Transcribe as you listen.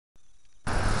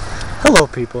Hello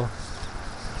people.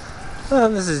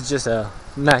 This is just a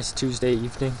nice Tuesday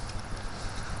evening.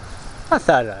 I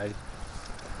thought I'd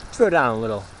throw down a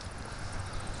little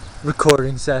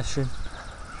recording session.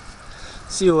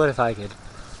 See what if I could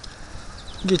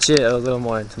get you a little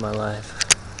more into my life.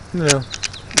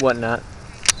 Whatnot.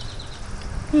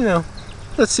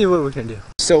 Let's see what we can do.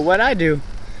 So what I do,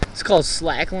 it's called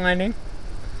slacklining.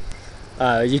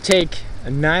 You take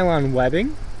a nylon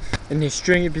webbing and you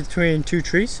string it between two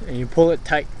trees and you pull it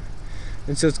tight.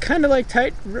 And so it's kind of like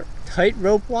tight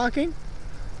rope walking,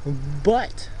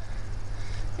 but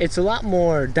it's a lot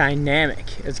more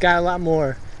dynamic. It's got a lot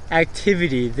more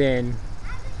activity than,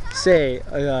 say,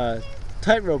 a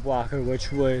tightrope walker,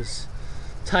 which was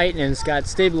tight and it's got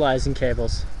stabilizing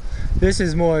cables. This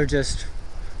is more just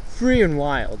free and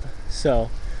wild. So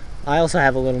I also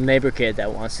have a little neighbor kid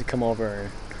that wants to come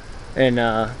over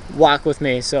and walk with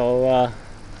me, so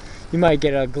you might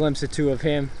get a glimpse or two of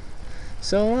him.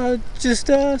 So just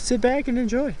sit back and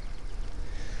enjoy.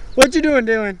 What you doing,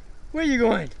 Dylan? Where you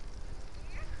going?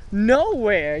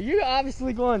 Nowhere. You're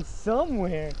obviously going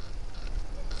somewhere.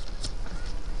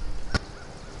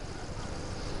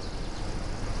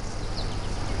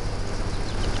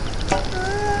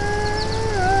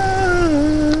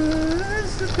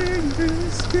 It's a big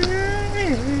mistake.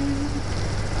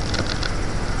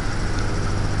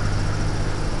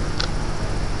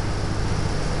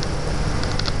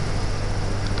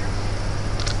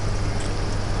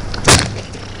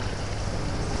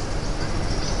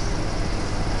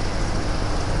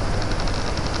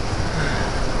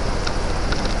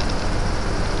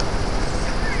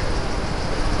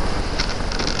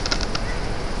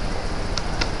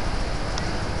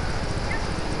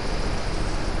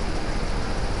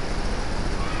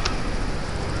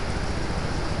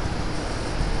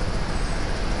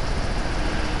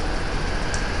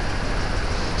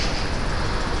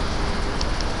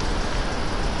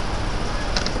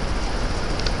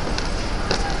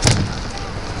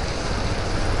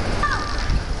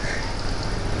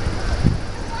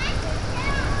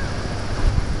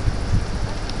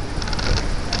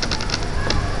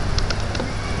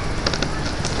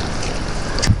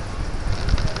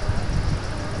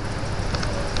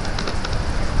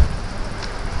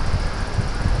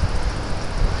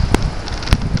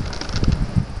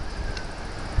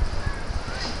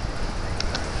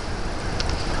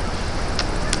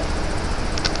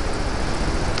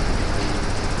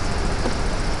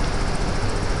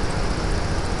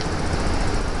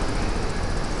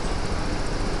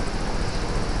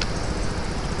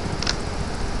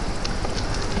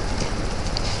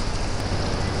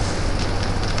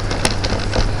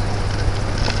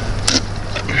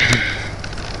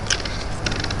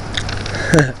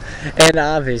 And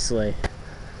obviously,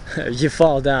 you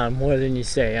fall down more than you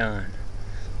stay on,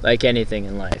 like anything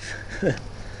in life.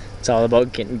 It's all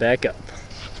about getting back up.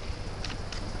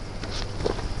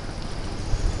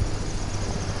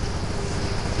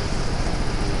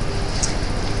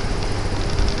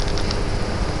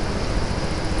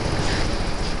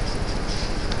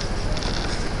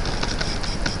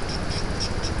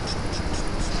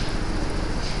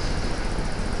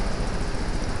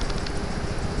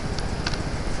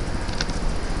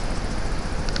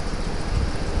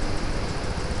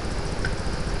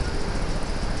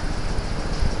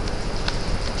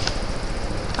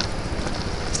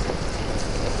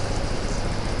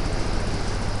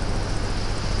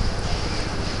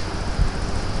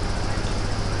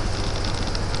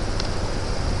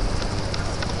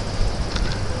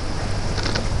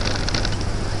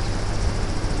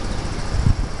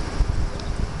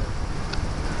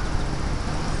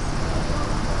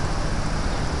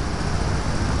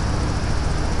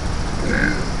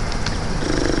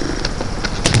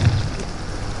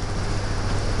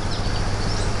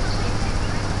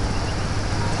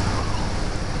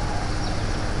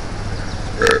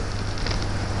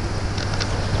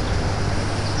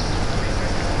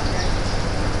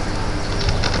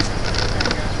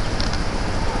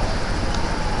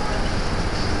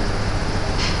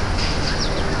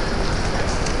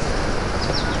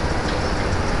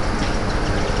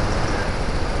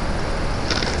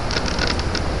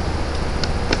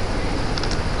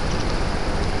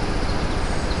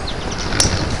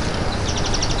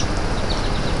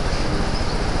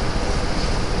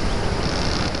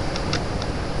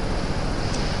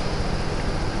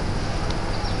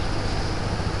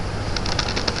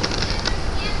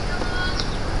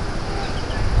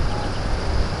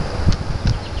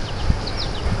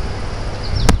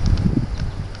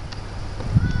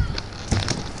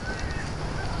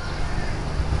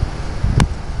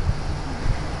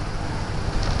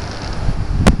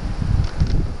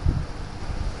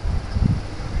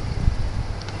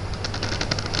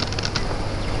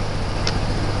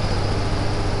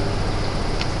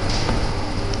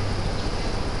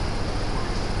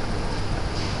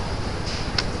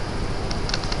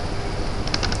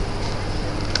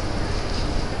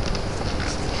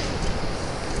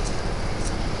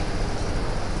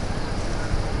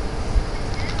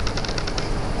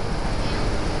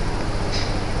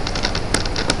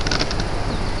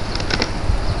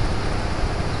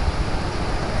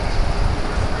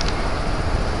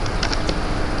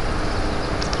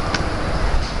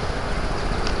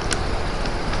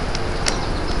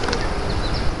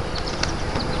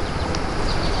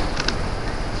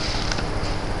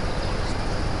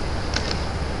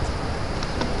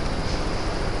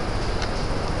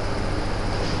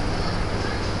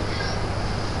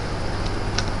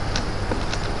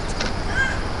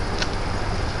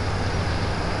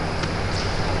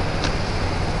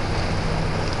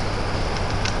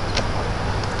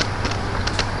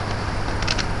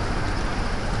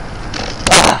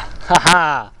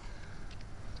 Haha!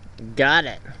 Got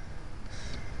it.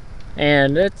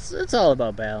 And it's all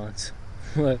about balance.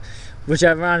 Which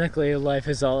ironically life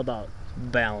is all about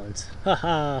balance.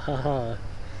 Haha haha.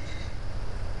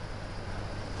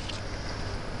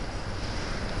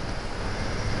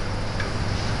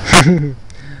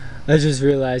 I just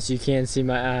realized you can't see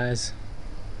my eyes.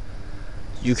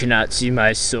 You cannot see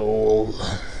my soul.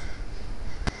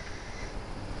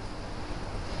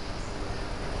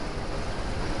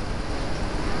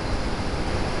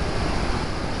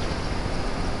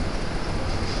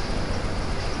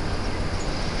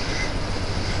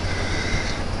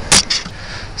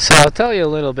 So I'll tell you a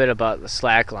little bit about the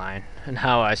slackline and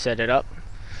how I set it up.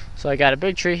 So I got a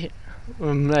big tree,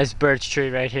 a nice birch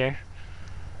tree right here.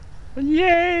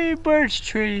 Yay, birch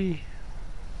tree!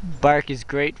 Bark is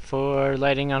great for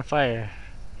lighting on fire.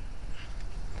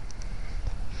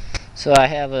 So I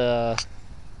have a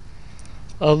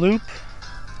loop,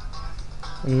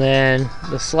 and then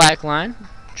the slack line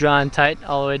drawn tight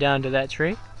all the way down to that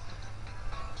tree.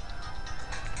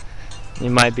 You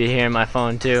might be hearing my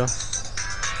phone too.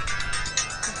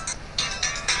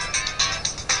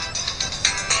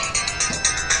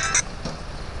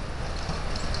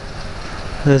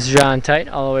 This is drawn tight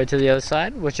all the way to the other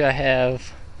side, which I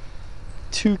have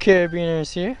 2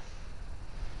 carabiners here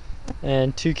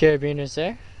and 2 carabiners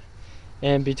there,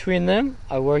 and between them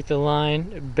I work the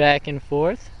line back and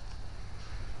forth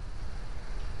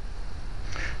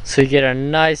so you get a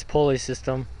nice pulley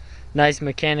system, nice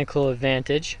mechanical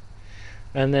advantage.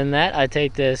 And then that I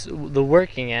take the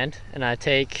working end, and I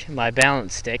take my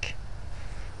balance stick,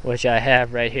 which I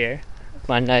have right here,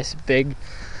 my nice big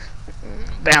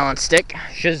balance stick,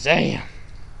 shazam,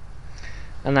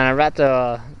 and then I wrap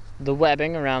the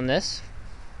webbing around this,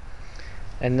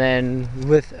 and then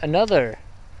with another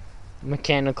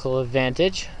mechanical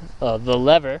advantage of the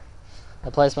lever, I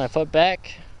place my foot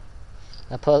back,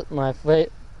 I place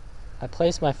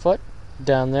my foot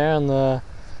down there on the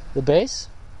base,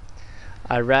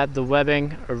 I wrap the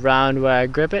webbing around where I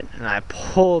grip it, and I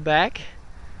pull back,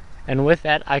 and with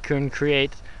that I can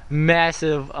create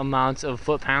massive amounts of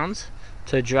foot-pounds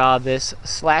to draw this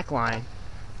slack line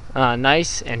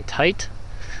nice and tight,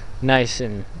 nice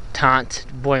and taut,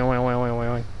 boing, boing, boing,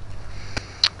 boing,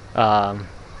 boing.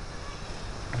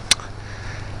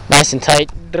 Nice and tight.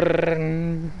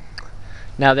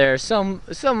 Now there are some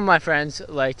of my friends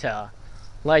like to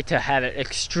have it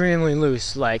extremely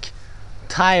loose, like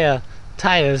tie a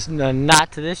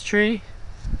knot to this tree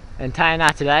and tie a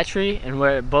knot to that tree, and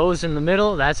where it bows in the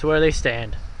middle, that's where they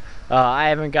stand. I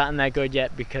haven't gotten that good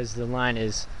yet because the line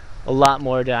is a lot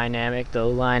more dynamic. The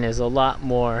line is a lot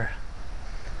more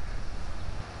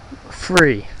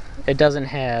free. It doesn't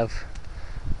have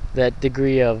that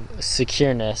degree of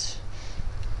secureness.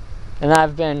 And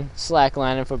I've been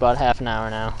slacklining for about half an hour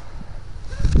now.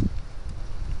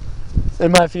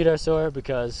 And my feet are sore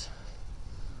because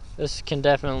this can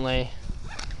definitely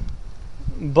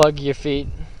bug your feet.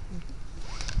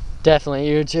 Definitely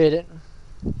irritate it.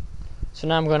 So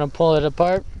now I'm going to pull it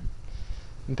apart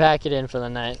and pack it in for the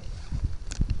night.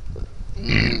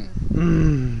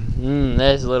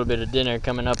 There's a little bit of dinner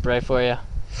coming up right for you.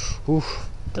 Ooh,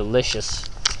 delicious.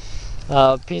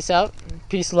 Peace out.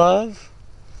 Peace, love.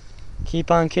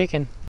 Keep on kicking.